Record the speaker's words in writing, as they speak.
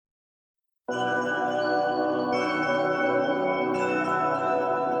Yeah,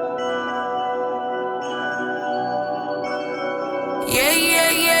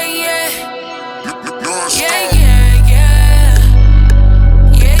 yeah, yeah, yeah. Yeah, yeah, yeah.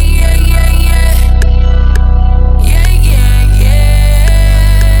 Yeah, yeah, yeah, yeah. Yeah, yeah, yeah.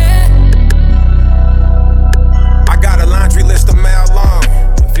 I got a laundry list of mail long.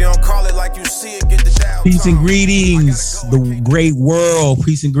 If you don't call it like you see it, get the dial. Peace and greetings, the great world.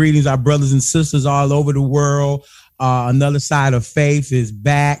 Peace and greetings, our brothers and sisters all over the world. Another side of faith is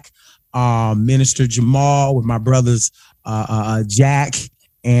back. Minister Jamal with my brothers Jack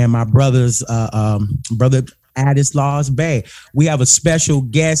and my brothers brother Addis Laws Bay. We have a special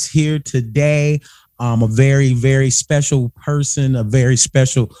guest here today. A very, very special person, a very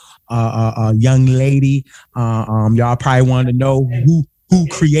special young lady. Y'all probably want to know who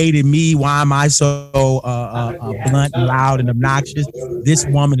created me. Why am I so blunt and loud and obnoxious? This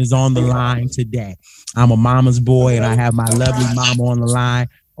woman is on the line today. I'm a mama's boy, and I have my lovely mama on the line.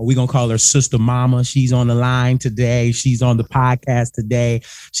 We're going to call her Sister Mama. She's on the line today. She's on the podcast today.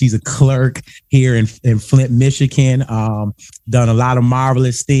 She's a clerk here in Flint, Michigan. Done a lot of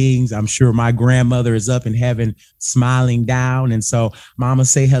marvelous things. I'm sure my grandmother is up in heaven smiling down. And so, Mama,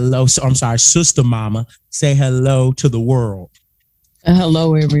 say hello. So, I'm sorry, Sister Mama, say hello to the world.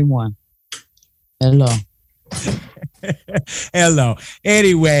 Hello, everyone. Hello. Hello.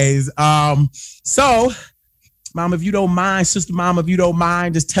 Anyways, so... Mama, if you don't mind, Sister Mama, if you don't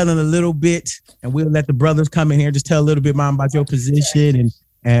mind, just telling a little bit, and we'll let the brothers come in here. Just tell a little bit, Mom, about your position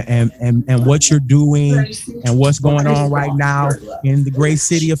and what you're doing and what's going on right now in the great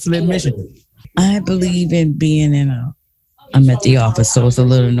city of Flint, Michigan. I believe in being I'm at the office, so it's a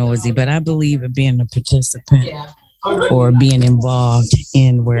little noisy, but I believe in being a participant or being involved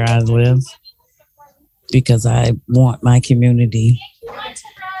in where I live because I want my community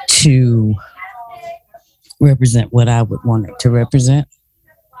to represent what I would want it to represent.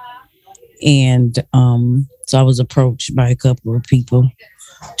 And so I was approached by a couple of people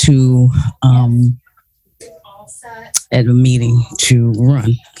to at a meeting to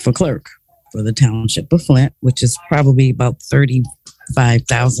run for clerk for the township of Flint, which is probably about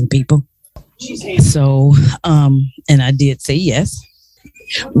 35,000 people. So and I did say yes.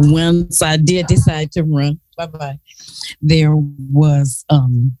 Once I did decide to run, there was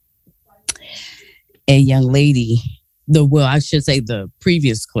a young lady, the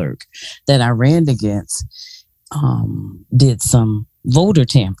previous clerk that I ran against did some voter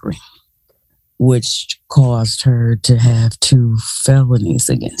tampering, which caused her to have 2 felonies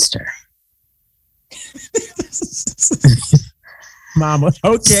against her. Mama,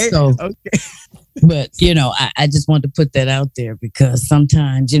 okay. So, okay. But, I just wanted to put that out there because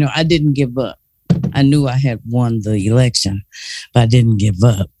sometimes, I didn't give up. I knew I had won the election, but I didn't give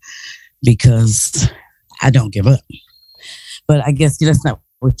up. Because I don't give up. But I guess that's not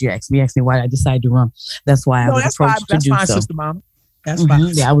what you asked me. You asked me why I decided to run. That's why I was approached to do so. That's fine, Sister Mama. That's fine.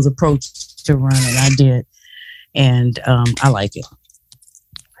 Yeah, I was approached to run and I did. And I like it.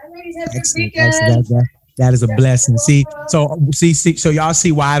 Excellent. That is a blessing. So y'all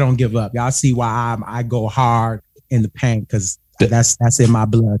see why I don't give up. Y'all see why I go hard in the paint because that's in my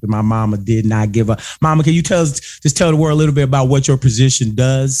blood. My mama did not give up. Mama, can you tell the world a little bit about what your position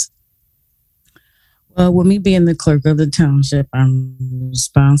does? Well, with me being the clerk of the township, I'm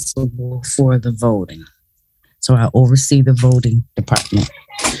responsible for the voting. So I oversee the voting department.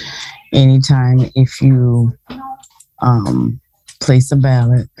 Anytime if you place a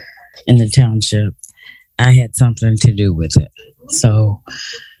ballot in the township, I had something to do with it. So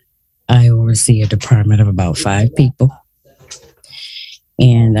I oversee a department of about 5 people.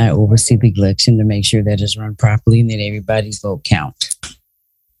 And I oversee the election to make sure that it's run properly and that everybody's vote counts.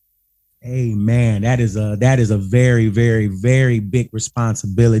 Amen. That is a very, very, very big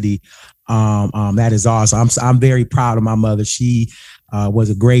responsibility. That is awesome. I'm very proud of my mother. She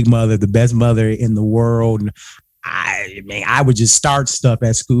was a great mother, the best mother in the world. And I would just start stuff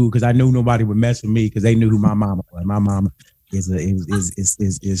at school because I knew nobody would mess with me because they knew who my mama was. My mama is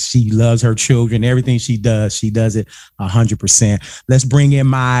she loves her children. Everything she does it 100%. Let's bring in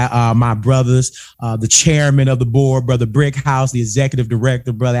my brothers, the chairman of the board, Brother Brickhouse, the executive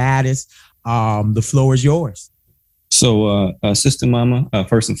director, Brother Addis. The floor is yours. So, Sister Mama,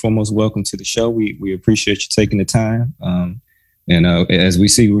 first and foremost, welcome to the show. We appreciate you taking the time. And as we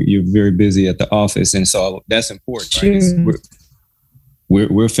see, you're very busy at the office, and so that's important. Sure. Right?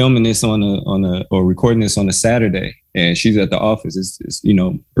 We're filming this or recording this on a Saturday, and she's at the office. It's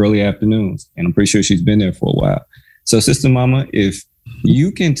early afternoons, and I'm pretty sure she's been there for a while. So, Sister Mama, if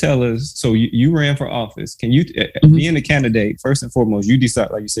You can tell us. So you ran for office. Can you, being a candidate, first and foremost, you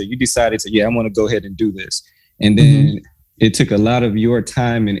decide, like you said, you decided to, I want to go ahead and do this. And then it took a lot of your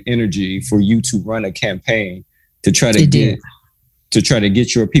time and energy for you to run a campaign to try to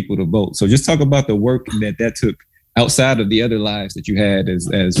get your people to vote. So just talk about the work that took outside of the other lives that you had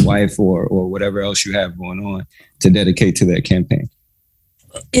as wife or whatever else you have going on to dedicate to that campaign.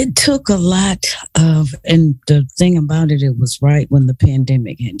 It took a lot of, and the thing about it, it was right when the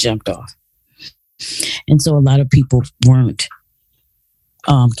pandemic had jumped off. And so a lot of people weren't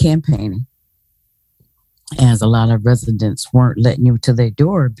campaigning, as a lot of residents weren't letting you to their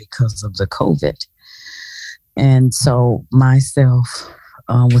door because of the COVID. And so myself,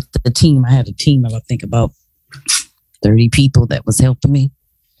 with the team, I had a team of, I think, about 30 people that was helping me.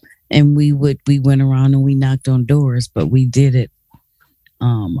 And we went around and we knocked on doors, but we did it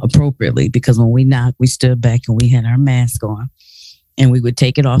appropriately, because when we knocked, we stood back and we had our mask on, and we would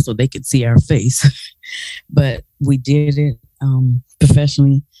take it off so they could see our face. But we did it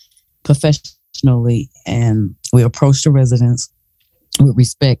professionally, and we approached the residents with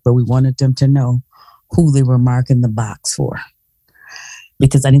respect, but we wanted them to know who they were marking the box for.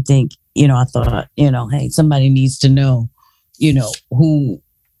 Because I didn't think, I thought, hey, somebody needs to know, who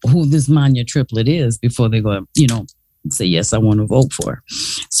this Manya triplet is before they go, say, yes, I want to vote for her.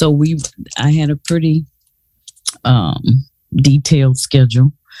 So I had a pretty detailed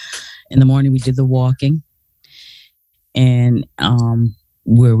schedule. In the morning, we did the walking, and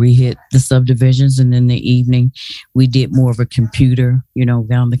where we hit the subdivisions, and in the evening, we did more of a computer,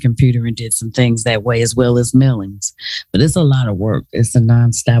 down the computer and did some things that way, as well as mailings. But it's a lot of work. It's a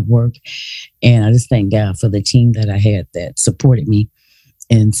nonstop work. And I just thank God for the team that I had that supported me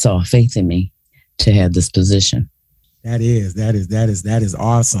and saw faith in me to have this position. That is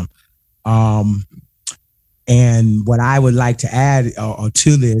awesome. And what I would like to add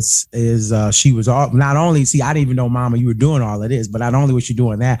to this is she was not only, I didn't even know, Mama, you were doing all of this, but not only was she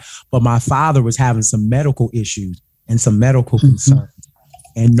doing that, but my father was having some medical issues and some medical concerns.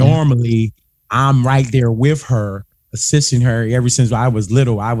 And normally I'm right there with her, assisting her. Ever since I was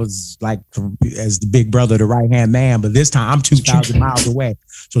little, I was like, as the big brother, the right-hand man, but this time I'm 2,000 miles away.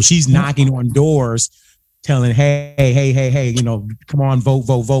 So she's knocking on doors, telling, hey, come on,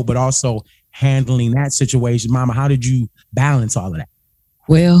 vote, but also handling that situation. Mama, how did you balance all of that?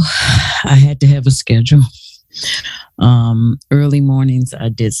 Well, I had to have a schedule. Early mornings, I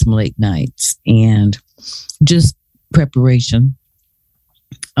did some late nights, and just preparation.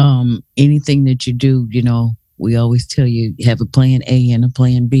 Anything that you do, we always tell you have a plan A and a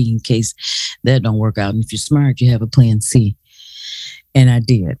plan B in case that don't work out. And if you're smart, you have a plan C. And I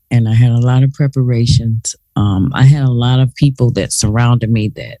did. And I had a lot of preparations. I had a lot of people that surrounded me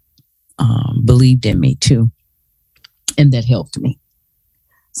that believed in me too. And that helped me.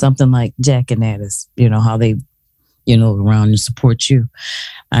 Something like Jack and Addis, how they, around and support you.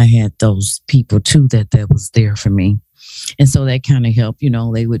 I had those people too that was there for me. And so that kind of helped,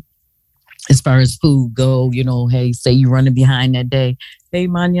 they would, as far as food go, hey, say you're running behind that day. Hey,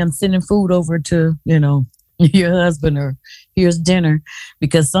 Manya, I'm sending food over to, your husband, or here's dinner.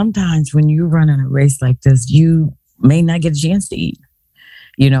 Because sometimes when you're running a race like this, you may not get a chance to eat,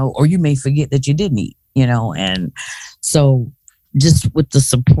 or you may forget that you didn't eat, and so just with the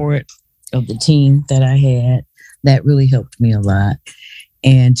support of the team that I had, that really helped me a lot.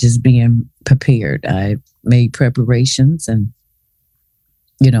 And just being prepared. I made preparations and,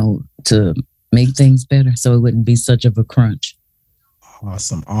 to make things better so it wouldn't be such of a crunch.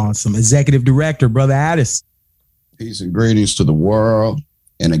 Awesome. Executive Director, Brother Addis. Peace and greetings to the world.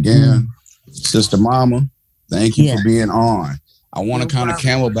 And again, Sister Mama, thank you for being on. I want to kind of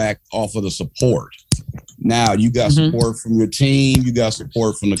camelback off of the support. Now, you got support from your team. You got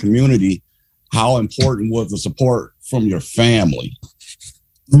support from the community. How important was the support from your family?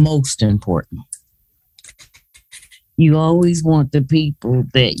 Most important. You always want the people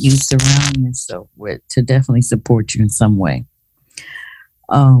that you surround yourself with to definitely support you in some way.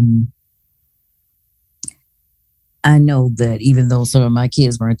 I know that even though some of my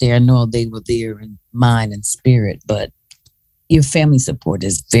kids weren't there, I know they were there in mind and spirit, but your family support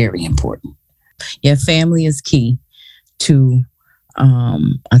is very important. Your family is key to,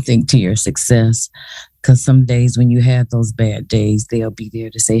 I think, to your success, because some days when you have those bad days, they'll be there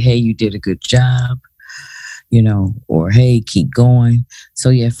to say, hey, you did a good job, or hey, keep going. So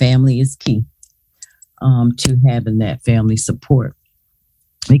your family is key to having that family support.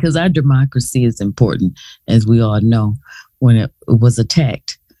 Because our democracy is important, as we all know, when it was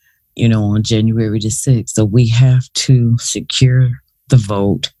attacked, on January the 6th. So we have to secure the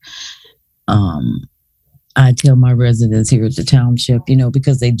vote I tell my residents here at the township,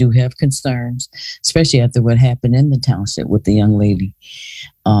 because they do have concerns, especially after what happened in the township with the young lady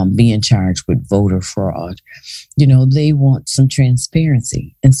being charged with voter fraud. They want some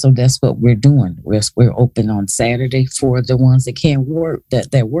transparency. And so that's what we're doing. We're open on Saturday for the ones that can't work,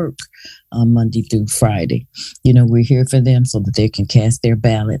 that work Monday through Friday. We're here for them so that they can cast their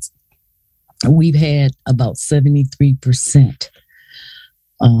ballots. We've had about 73%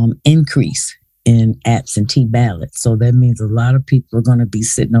 increase in absentee ballots. So that means a lot of people are going to be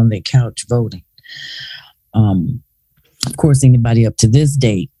sitting on their couch voting. Of course, anybody up to this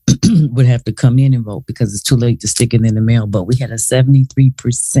date would have to come in and vote because it's too late to stick it in the mail. But we had a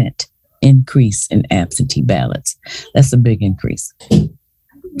 73% increase in absentee ballots. That's a big increase.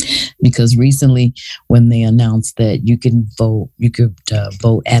 Because recently, when they announced that you could vote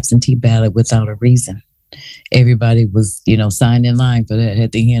absentee ballot without a reason, everybody was, signed in line for that.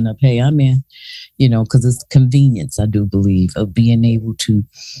 Had their hand up, hey, I'm in, because it's convenience, I do believe, of being able to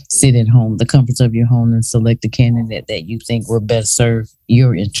sit at home, the comforts of your home, and select the candidate that you think will best serve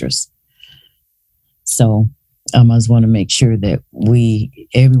your interests. So I just want to make sure that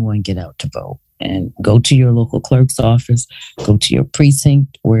everyone get out to vote and go to your local clerk's office, go to your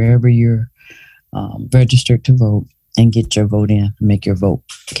precinct, wherever you're registered to vote, and get your vote in, make your vote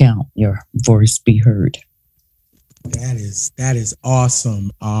count, your voice be heard. That is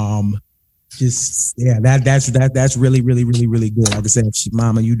awesome. That's really, really, really, really good. Like I said,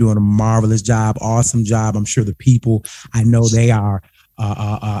 Mama, you're doing a marvelous job, awesome job. I'm sure the people, I know they are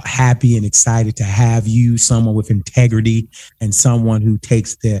happy and excited to have you, someone with integrity and someone who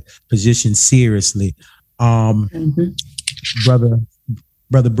takes their position seriously.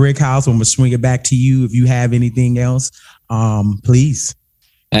 Brother Brickhouse, I'm gonna swing it back to you. If you have anything else, please.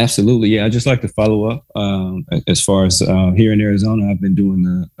 Absolutely. Yeah, I'd just like to follow up. As far as here in Arizona, I've been doing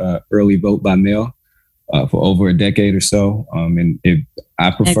the early vote by mail for over a decade or so. And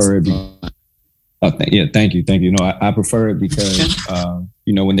I prefer it. Thank you. No, I prefer it because,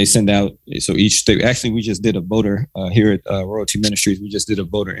 when they send out, so each state, actually, we just did a voter here at Royalty Ministries. We just did a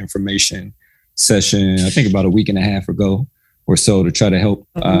voter information session, I think about a week and a half ago or so, to try to help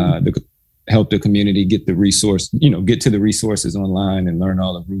help the community get the resource, get to the resources online and learn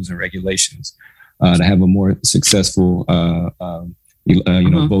all the rules and regulations to have a more successful,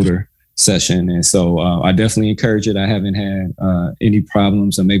 voter session. And so I definitely encourage it. I haven't had any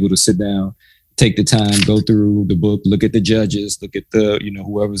problems. I'm able to sit down, take the time, go through the book, look at the judges, look at the,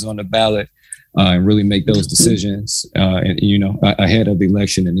 whoever's on the ballot, and really make those decisions, ahead of the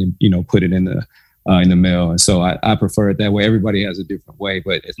election, and then, put it in the mail. And so I prefer it that way. Everybody has a different way,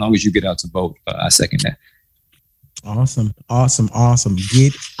 but as long as you get out to vote, I second that. Awesome.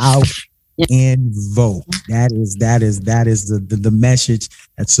 Get out and vote. That is the message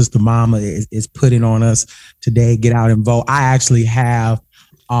that Sister Mama is putting on us today. Get out and vote. I actually have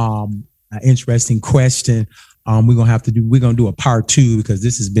an interesting question. We're gonna do a part 2 because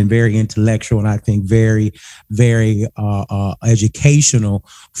this has been very intellectual and I think very, very educational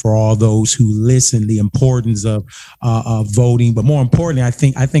for all those who listen. The importance of voting, but more importantly, I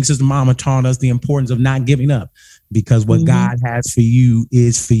think Sister Mama taught us the importance of not giving up, because what God has for you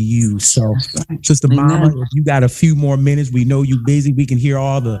is for you. So, Sister Mama, if you got a few more minutes, we know you're busy. We can hear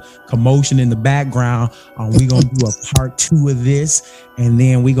all the commotion in the background. We're gonna do a part 2 of this, and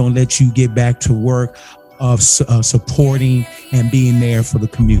then we're gonna let you get back to work of supporting and being there for the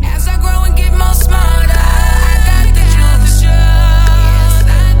community. As I grow and get more smart.